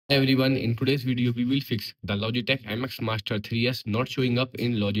Everyone, in today's video, we will fix the Logitech MX Master 3S not showing up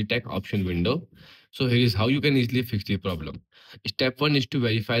in Logitech option window. So here is how you can easily fix the problem. Step 1 is to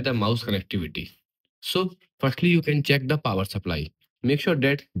verify the mouse connectivity. So firstly, you can check the power supply. Make sure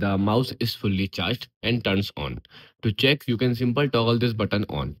that the mouse is fully charged and turns on. To check, you can simply toggle this button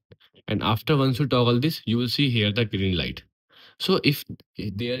on. And after once you toggle this, you will see here the green light. So if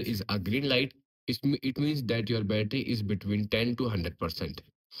there is a green light, it means that your battery is between 10 to 100%.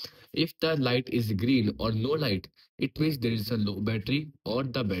 If the light is green or no light, it means there is a low battery or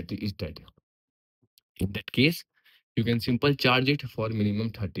the battery is dead. In that case, you can simply charge it for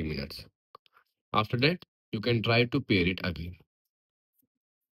minimum 30 minutes. After that, you can try to pair it again.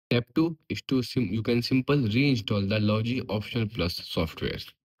 Step 2 is you can simply reinstall the Logi Option Plus software.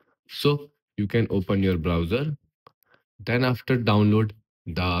 So you can open your browser, then after download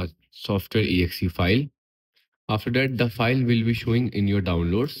the software exe file. After that, the file will be showing in your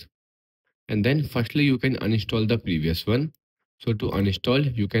downloads. And then firstly, you can uninstall the previous one. So to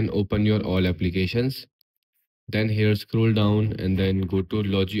uninstall, you can open your all applications. Then here scroll down and then go to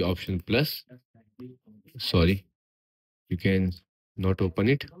Logi Option Plus. Sorry, you can not open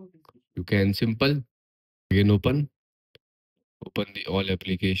it. You can simple again open the all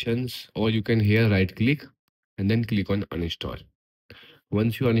applications, or you can here right click and then click on uninstall.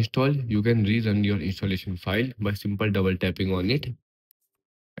 Once you uninstall, you can rerun your installation file by simple double tapping on it.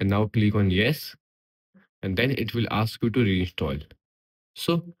 And now click on yes, and then it will ask you to reinstall.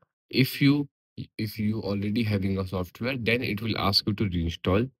 So if you already having a software, then it will ask you to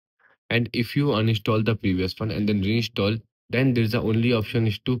reinstall. And if you uninstall the previous one and then reinstall, then there's the only option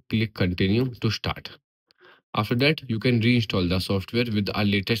is to click continue to start. After that, you can reinstall the software with a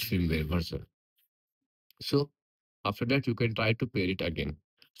latest firmware version. So after that, you can try to pair it again.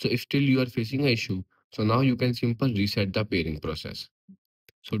 So if still you are facing an issue, so now you can simply reset the pairing process.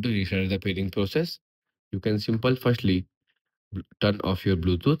 So to reset the pairing process, you can simply firstly turn off your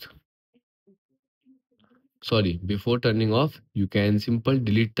Bluetooth. Sorry, before turning off, you can simply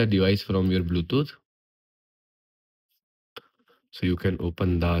delete the device from your Bluetooth. So you can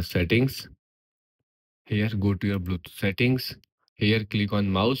open the settings. Here, go to your Bluetooth settings. Here, click on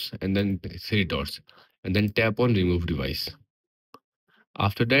mouse and then three dots and then tap on remove device.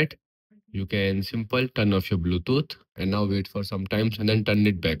 After that, you can simply turn off your Bluetooth and now wait for some time and then turn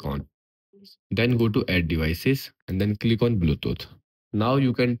it back on. Then go to add devices and then click on Bluetooth. Now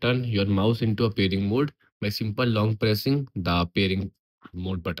you can turn your mouse into a pairing mode by simple long pressing the pairing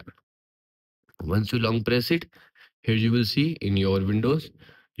mode button. Once you long press it, here you will see in your Windows,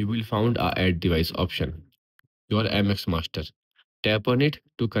 you will find a add device option, your MX Master. Tap on it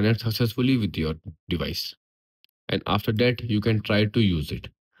to connect successfully with your device. And after that, you can try to use it.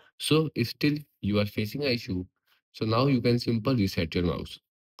 So if still you are facing an issue, so now you can simply reset your mouse.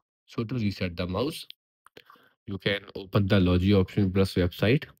 So to reset the mouse, you can open the Logi Option Plus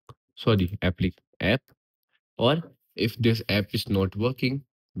website, sorry, app, or if this app is not working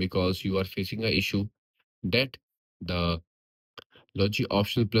because you are facing an issue that the Logi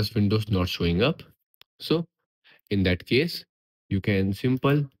Option Plus Windows not showing up. So in that case, you can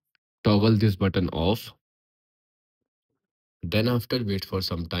simple toggle this button off. Then after wait for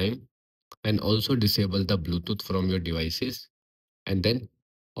some time and also disable the Bluetooth from your devices and then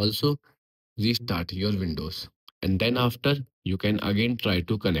also restart your Windows. And then after you can again try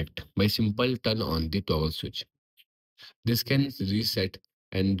to connect by simple turn on the toggle switch. This can reset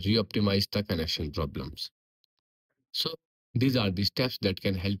and re-optimize the connection problems. So these are the steps that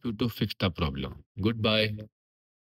can help you to fix the problem. Goodbye.